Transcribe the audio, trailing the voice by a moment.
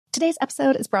Today's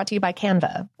episode is brought to you by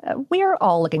Canva. We're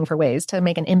all looking for ways to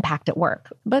make an impact at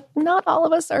work, but not all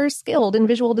of us are skilled in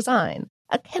visual design.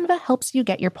 Canva helps you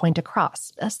get your point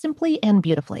across, simply and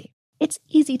beautifully. It's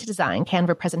easy to design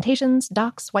Canva presentations,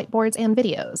 docs, whiteboards, and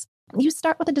videos. You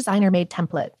start with a designer-made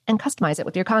template and customize it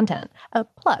with your content.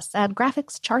 Plus, add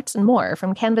graphics, charts, and more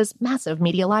from Canva's massive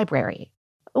media library.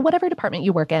 Whatever department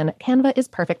you work in, Canva is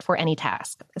perfect for any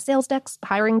task. Sales decks,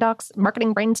 hiring docs,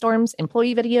 marketing brainstorms,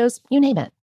 employee videos, you name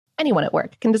it. Anyone at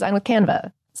work can design with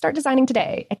Canva. Start designing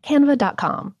today at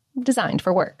canva.com. Designed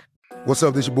for work. What's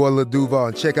up, this your boy Lil Duval,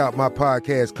 and check out my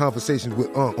podcast, Conversations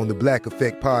with Unc, on the Black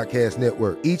Effect Podcast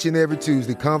Network. Each and every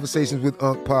Tuesday, Conversations with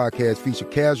Unc podcast feature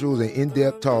casuals and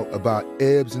in-depth talk about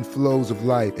ebbs and flows of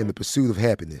life and the pursuit of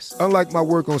happiness. Unlike my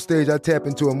work on stage, I tap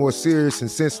into a more serious and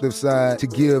sensitive side to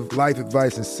give life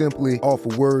advice and simply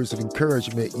offer words of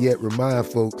encouragement, yet remind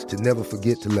folks to never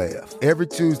forget to laugh. Every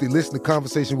Tuesday, listen to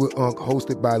Conversations with Unc,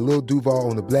 hosted by Lil Duval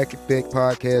on the Black Effect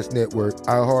Podcast Network,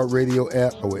 iHeartRadio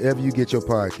app, or wherever you get your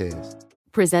podcasts.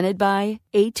 Presented by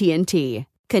AT&T.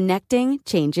 Connecting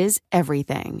changes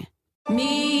everything.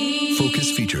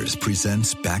 Focus Features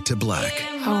presents Back to Black.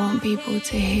 I want people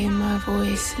to hear my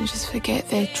voice and just forget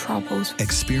their troubles.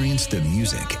 Experience the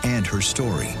music and her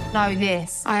story. Know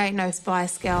this, I ain't no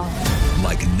Spice Girl.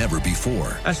 Like never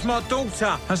before. That's my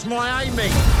daughter. That's my Amy.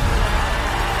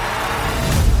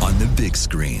 On the big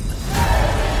screen.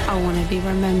 I want to be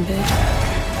remembered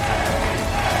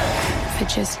for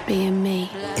just being me.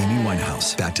 Amy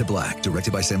Winehouse, Back to Black,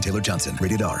 directed by Sam Taylor Johnson.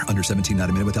 Rated R, under 17,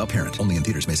 not a minute without parent. Only in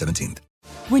theaters May 17th.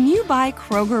 When you buy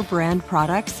Kroger brand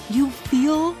products, you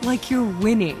feel like you're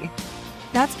winning.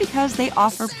 That's because they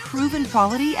offer proven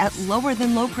quality at lower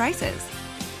than low prices.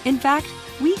 In fact,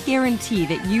 we guarantee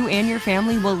that you and your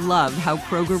family will love how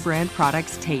Kroger brand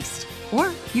products taste,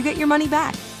 or you get your money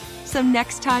back. So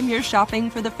next time you're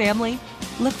shopping for the family,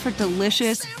 look for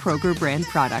delicious Kroger brand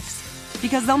products,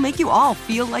 because they'll make you all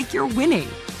feel like you're winning.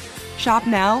 Shop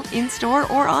now,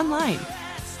 in-store, or online.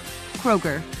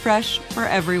 Kroger, fresh for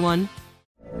everyone.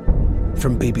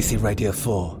 From BBC Radio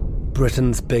 4,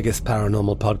 Britain's biggest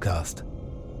paranormal podcast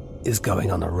is going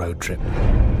on a road trip.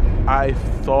 I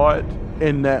thought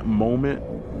in that moment,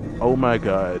 oh my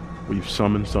God, we've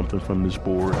summoned something from this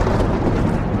board.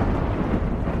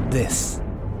 This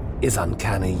is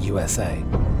Uncanny USA.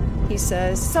 He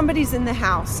says, somebody's in the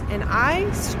house, and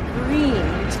I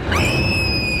screamed.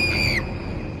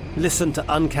 Listen to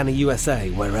Uncanny USA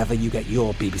wherever you get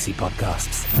your BBC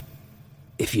podcasts,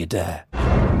 if you dare.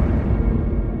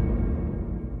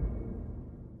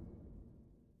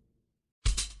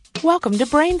 Welcome to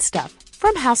Brain Stuff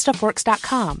from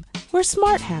HowStuffWorks.com, where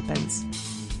smart happens.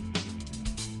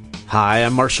 Hi,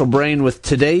 I'm Marshall Brain with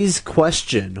today's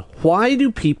question. Why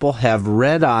do people have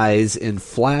red eyes in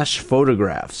flash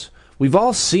photographs? We've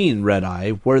all seen red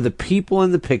eye, where the people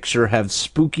in the picture have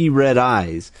spooky red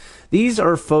eyes. These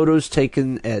are photos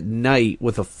taken at night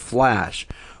with a flash.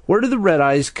 Where do the red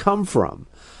eyes come from?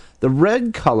 The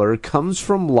red color comes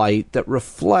from light that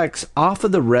reflects off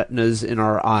of the retinas in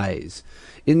our eyes.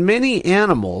 In many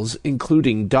animals,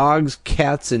 including dogs,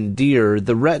 cats, and deer,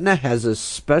 the retina has a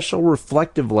special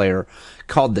reflective layer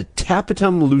called the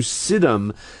tapetum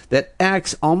lucidum that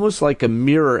acts almost like a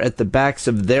mirror at the backs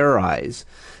of their eyes.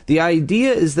 The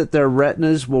idea is that their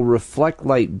retinas will reflect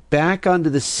light back onto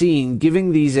the scene,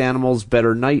 giving these animals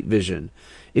better night vision.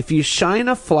 If you shine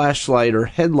a flashlight or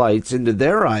headlights into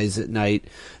their eyes at night,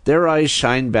 their eyes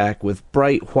shine back with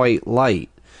bright white light.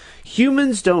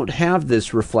 Humans don't have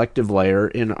this reflective layer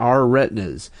in our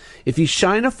retinas. If you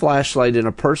shine a flashlight in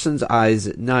a person's eyes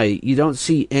at night, you don't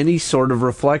see any sort of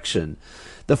reflection.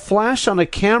 The flash on a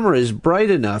camera is bright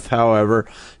enough, however,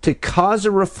 to cause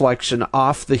a reflection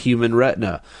off the human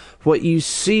retina. What you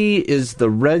see is the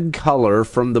red color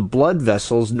from the blood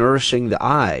vessels nourishing the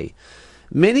eye.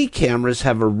 Many cameras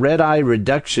have a red eye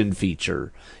reduction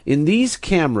feature. In these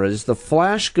cameras, the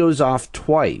flash goes off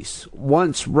twice,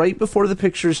 once right before the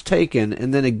picture is taken,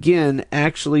 and then again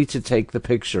actually to take the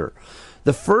picture.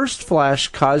 The first flash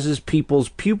causes people's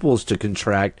pupils to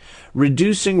contract,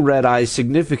 reducing red eye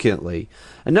significantly.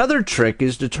 Another trick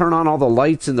is to turn on all the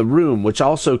lights in the room, which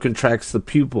also contracts the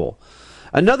pupil.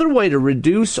 Another way to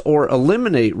reduce or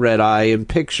eliminate red eye in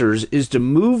pictures is to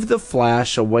move the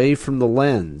flash away from the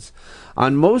lens.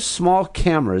 On most small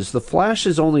cameras, the flash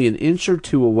is only an inch or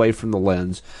two away from the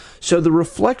lens, so the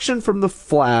reflection from the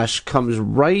flash comes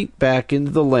right back into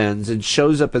the lens and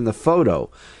shows up in the photo.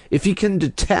 If you can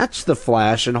detach the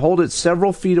flash and hold it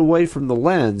several feet away from the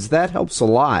lens, that helps a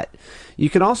lot. You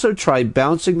can also try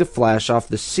bouncing the flash off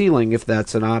the ceiling if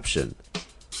that's an option.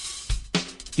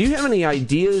 Do you have any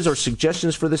ideas or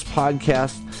suggestions for this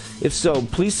podcast? If so,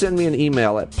 please send me an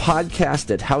email at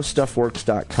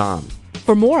podcast@howstuffworks.com.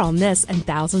 For more on this and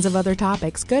thousands of other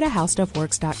topics, go to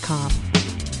howstuffworks.com.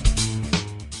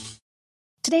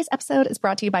 Today's episode is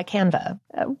brought to you by Canva.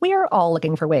 We're all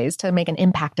looking for ways to make an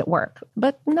impact at work,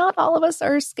 but not all of us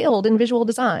are skilled in visual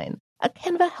design.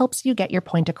 Canva helps you get your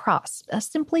point across,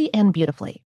 simply and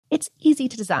beautifully. It's easy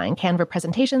to design Canva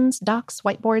presentations, docs,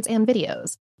 whiteboards, and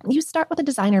videos. You start with a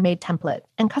designer-made template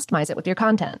and customize it with your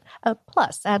content.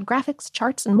 Plus, add graphics,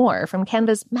 charts, and more from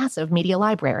Canva's massive media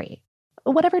library.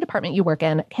 Whatever department you work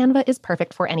in, Canva is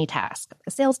perfect for any task.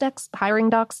 Sales decks, hiring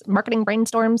docs, marketing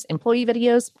brainstorms, employee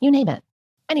videos, you name it.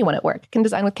 Anyone at work can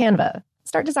design with Canva.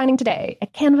 Start designing today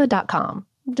at canva.com.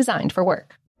 Designed for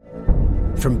work.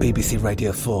 From BBC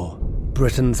Radio 4,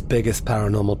 Britain's biggest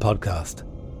paranormal podcast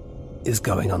is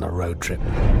going on a road trip.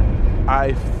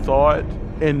 I thought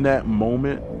in that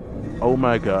moment, oh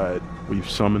my God, we've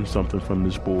summoned something from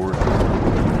this board.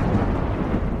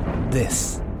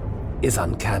 This is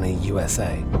Uncanny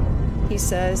USA. He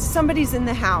says, somebody's in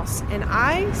the house, and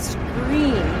I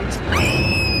screamed.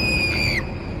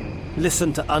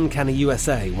 Listen to Uncanny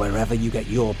USA wherever you get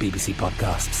your BBC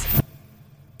podcasts,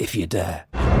 if you dare.